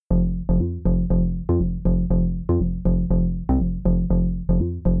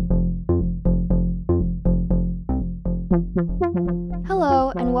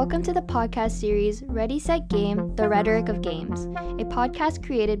Hello, and welcome to the podcast series Ready, Set, Game, The Rhetoric of Games, a podcast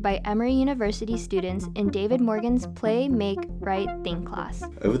created by Emory University students in David Morgan's Play, Make, Write, Think class.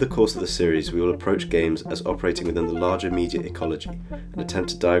 Over the course of the series, we will approach games as operating within the larger media ecology and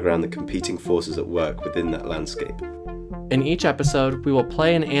attempt to diagram the competing forces at work within that landscape. In each episode, we will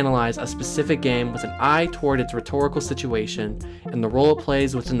play and analyze a specific game with an eye toward its rhetorical situation and the role it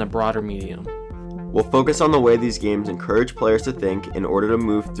plays within the broader medium. We'll focus on the way these games encourage players to think in order to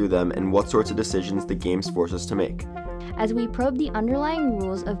move through them and what sorts of decisions the games force us to make. As we probe the underlying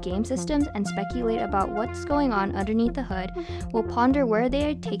rules of game systems and speculate about what's going on underneath the hood, we'll ponder where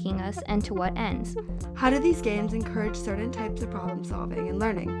they are taking us and to what ends. How do these games encourage certain types of problem solving and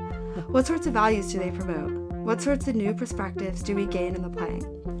learning? What sorts of values do they promote? What sorts of new perspectives do we gain in the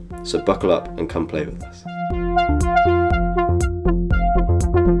playing? So buckle up and come play with us.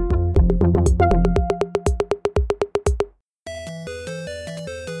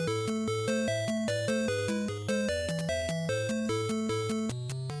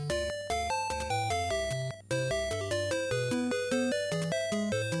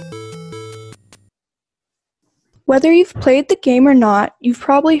 Whether you've played the game or not, you've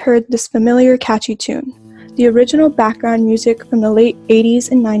probably heard this familiar catchy tune, the original background music from the late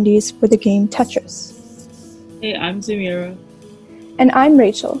 80s and 90s for the game Tetris. Hey, I'm Zamira. And I'm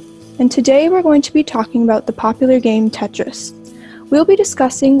Rachel, and today we're going to be talking about the popular game Tetris. We'll be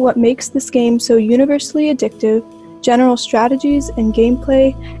discussing what makes this game so universally addictive, general strategies and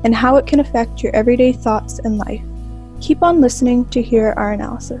gameplay, and how it can affect your everyday thoughts and life. Keep on listening to hear our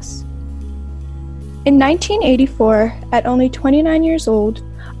analysis. In 1984, at only 29 years old,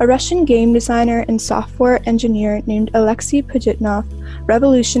 a Russian game designer and software engineer named Alexei Pajitnov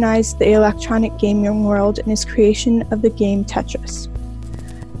revolutionized the electronic gaming world in his creation of the game Tetris.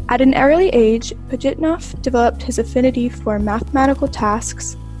 At an early age, Pajitnov developed his affinity for mathematical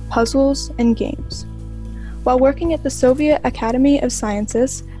tasks, puzzles, and games. While working at the Soviet Academy of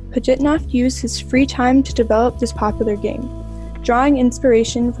Sciences, Pajitnov used his free time to develop this popular game, drawing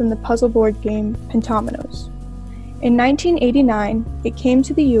inspiration from the puzzle board game Pentamenos. In 1989, it came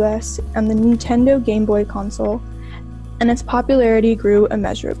to the US and the Nintendo Game Boy console, and its popularity grew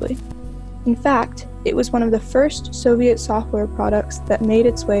immeasurably. In fact, it was one of the first Soviet software products that made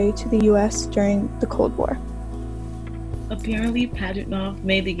its way to the US during the Cold War. Apparently, Pajitnov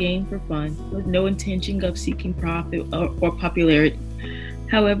made the game for fun, with no intention of seeking profit or popularity.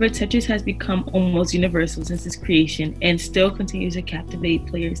 However, Tetris has become almost universal since its creation and still continues to captivate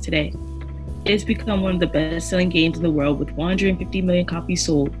players today. It has become one of the best-selling games in the world, with 150 million copies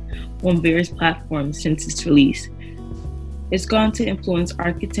sold on various platforms since its release. It's gone to influence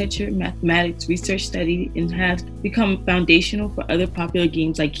architecture, mathematics, research study, and has become foundational for other popular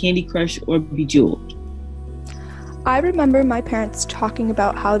games like Candy Crush or Bejeweled. I remember my parents talking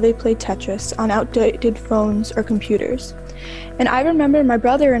about how they played Tetris on outdated phones or computers. And I remember my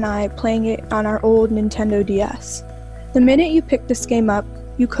brother and I playing it on our old Nintendo DS. The minute you picked this game up,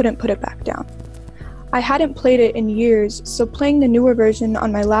 you couldn't put it back down. I hadn't played it in years, so playing the newer version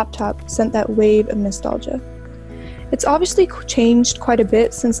on my laptop sent that wave of nostalgia. It's obviously changed quite a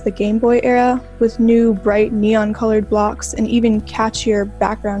bit since the Game Boy era, with new bright neon-colored blocks and even catchier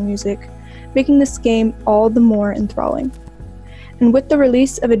background music, making this game all the more enthralling. And with the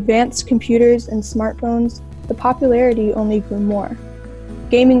release of advanced computers and smartphones, the popularity only grew more.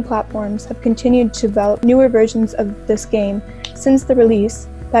 Gaming platforms have continued to develop newer versions of this game since the release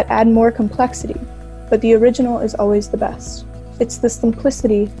that add more complexity, but the original is always the best. It's the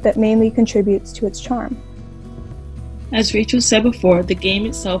simplicity that mainly contributes to its charm. As Rachel said before, the game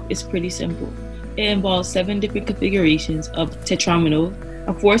itself is pretty simple. It involves 7 different configurations of tetromino,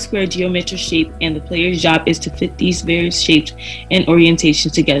 a 4-square geometric shape, and the player's job is to fit these various shapes and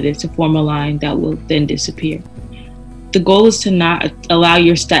orientations together to form a line that will then disappear. The goal is to not allow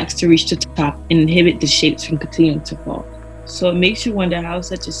your stacks to reach the top and inhibit the shapes from continuing to fall. So it makes you wonder how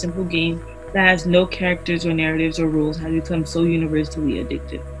such a simple game that has no characters or narratives or rules has become so universally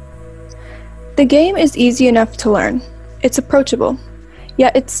addictive. The game is easy enough to learn. It's approachable,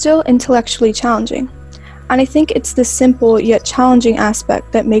 yet it's still intellectually challenging. And I think it's the simple yet challenging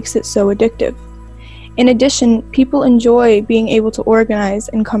aspect that makes it so addictive. In addition, people enjoy being able to organize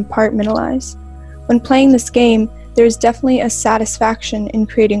and compartmentalize. When playing this game, there's definitely a satisfaction in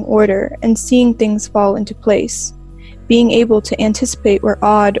creating order and seeing things fall into place. Being able to anticipate where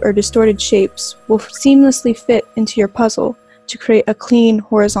odd or distorted shapes will seamlessly fit into your puzzle to create a clean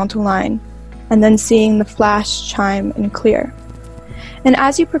horizontal line, and then seeing the flash, chime, and clear. And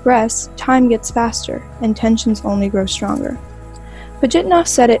as you progress, time gets faster, and tensions only grow stronger. Pajitnov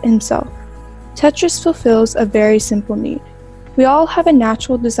said it himself. Tetris fulfills a very simple need. We all have a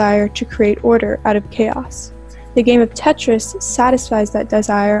natural desire to create order out of chaos. The game of Tetris satisfies that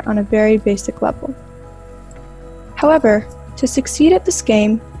desire on a very basic level. However, to succeed at this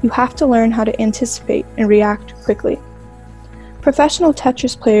game, you have to learn how to anticipate and react quickly. Professional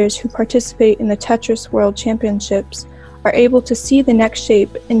Tetris players who participate in the Tetris World Championships are able to see the next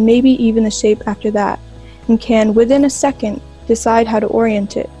shape and maybe even the shape after that, and can, within a second, decide how to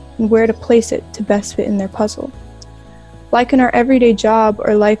orient it and where to place it to best fit in their puzzle. Like in our everyday job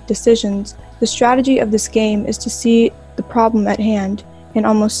or life decisions, the strategy of this game is to see the problem at hand and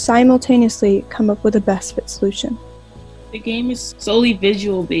almost simultaneously come up with a best fit solution. The game is solely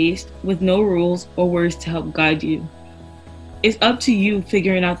visual based with no rules or words to help guide you. It's up to you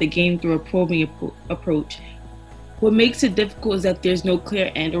figuring out the game through a probing approach. What makes it difficult is that there's no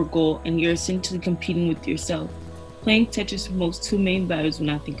clear end or goal and you're essentially competing with yourself. Playing Tetris promotes two main values when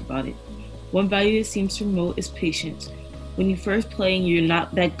I think about it. One value it seems to promote is patience. When you first play and you're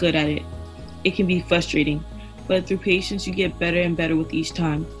not that good at it, it can be frustrating, but through patience you get better and better with each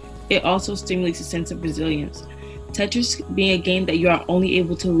time. It also stimulates a sense of resilience. Tetris being a game that you are only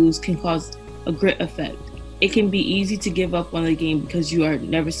able to lose can cause a grit effect. It can be easy to give up on the game because you are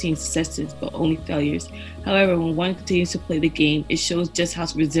never seeing successes but only failures. However, when one continues to play the game, it shows just how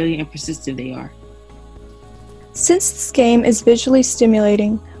resilient and persistent they are. Since this game is visually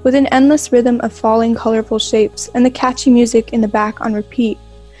stimulating, with an endless rhythm of falling colorful shapes and the catchy music in the back on repeat,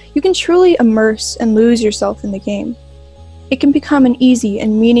 you can truly immerse and lose yourself in the game. It can become an easy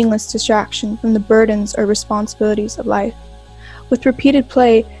and meaningless distraction from the burdens or responsibilities of life. With repeated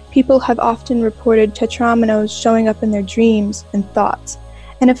play, people have often reported tetrominoes showing up in their dreams and thoughts,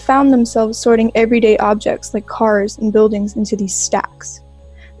 and have found themselves sorting everyday objects like cars and buildings into these stacks.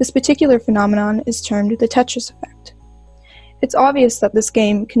 This particular phenomenon is termed the Tetris effect. It's obvious that this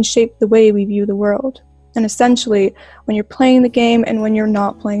game can shape the way we view the world, and essentially, when you're playing the game and when you're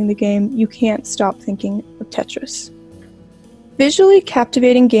not playing the game, you can't stop thinking of Tetris. Visually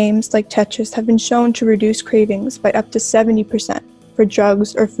captivating games like Tetris have been shown to reduce cravings by up to 70% for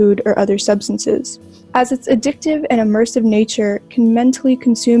drugs or food or other substances, as its addictive and immersive nature can mentally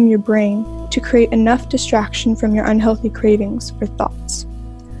consume your brain to create enough distraction from your unhealthy cravings or thoughts.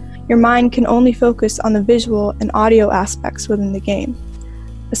 Your mind can only focus on the visual and audio aspects within the game,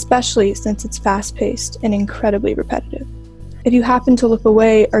 especially since it's fast-paced and incredibly repetitive. If you happen to look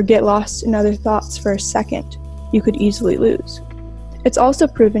away or get lost in other thoughts for a second, you could easily lose. It's also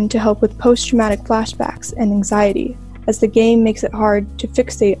proven to help with post-traumatic flashbacks and anxiety, as the game makes it hard to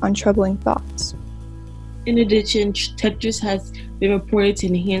fixate on troubling thoughts. In addition, Tetris has been reported to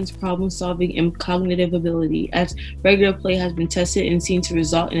enhance problem-solving and cognitive ability, as regular play has been tested and seen to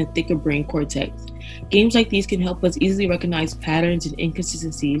result in a thicker brain cortex. Games like these can help us easily recognize patterns and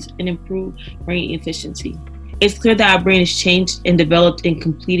inconsistencies and improve brain efficiency. It's clear that our brain is changed and developed in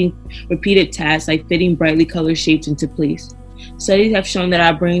completing repeated tasks like fitting brightly colored shapes into place. Studies have shown that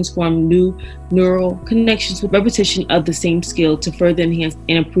our brains form new neural connections with repetition of the same skill to further enhance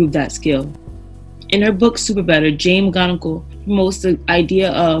and improve that skill. In her book Super Better, Jane McGonigal promotes the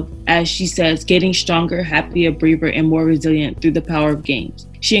idea of, as she says, getting stronger, happier, braver, and more resilient through the power of games.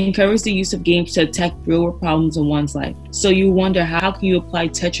 She encourages the use of games to attack real-world problems in one's life. So you wonder, how can you apply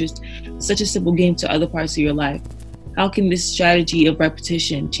Tetris, such a simple game, to other parts of your life? How can this strategy of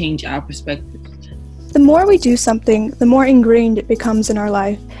repetition change our perspective? The more we do something, the more ingrained it becomes in our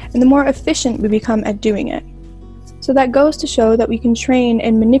life, and the more efficient we become at doing it. So that goes to show that we can train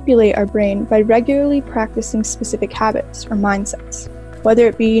and manipulate our brain by regularly practicing specific habits or mindsets, whether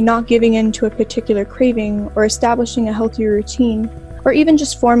it be not giving in to a particular craving or establishing a healthier routine, or even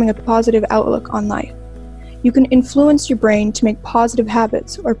just forming a positive outlook on life. You can influence your brain to make positive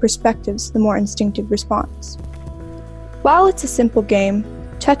habits or perspectives the more instinctive response. While it's a simple game,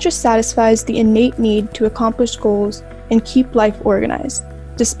 Tetris satisfies the innate need to accomplish goals and keep life organized,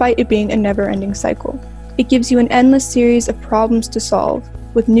 despite it being a never-ending cycle. It gives you an endless series of problems to solve,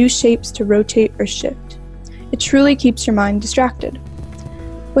 with new shapes to rotate or shift. It truly keeps your mind distracted.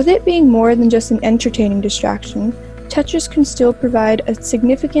 With it being more than just an entertaining distraction, Tetris can still provide a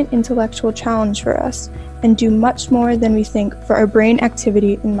significant intellectual challenge for us and do much more than we think for our brain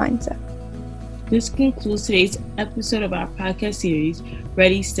activity and mindset. This concludes today's episode of our podcast series,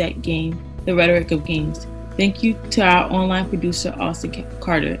 Ready, Set, Game, The Rhetoric of Games. Thank you to our online producer, Austin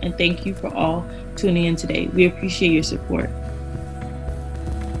Carter, and thank you for all tuning in today. We appreciate your support.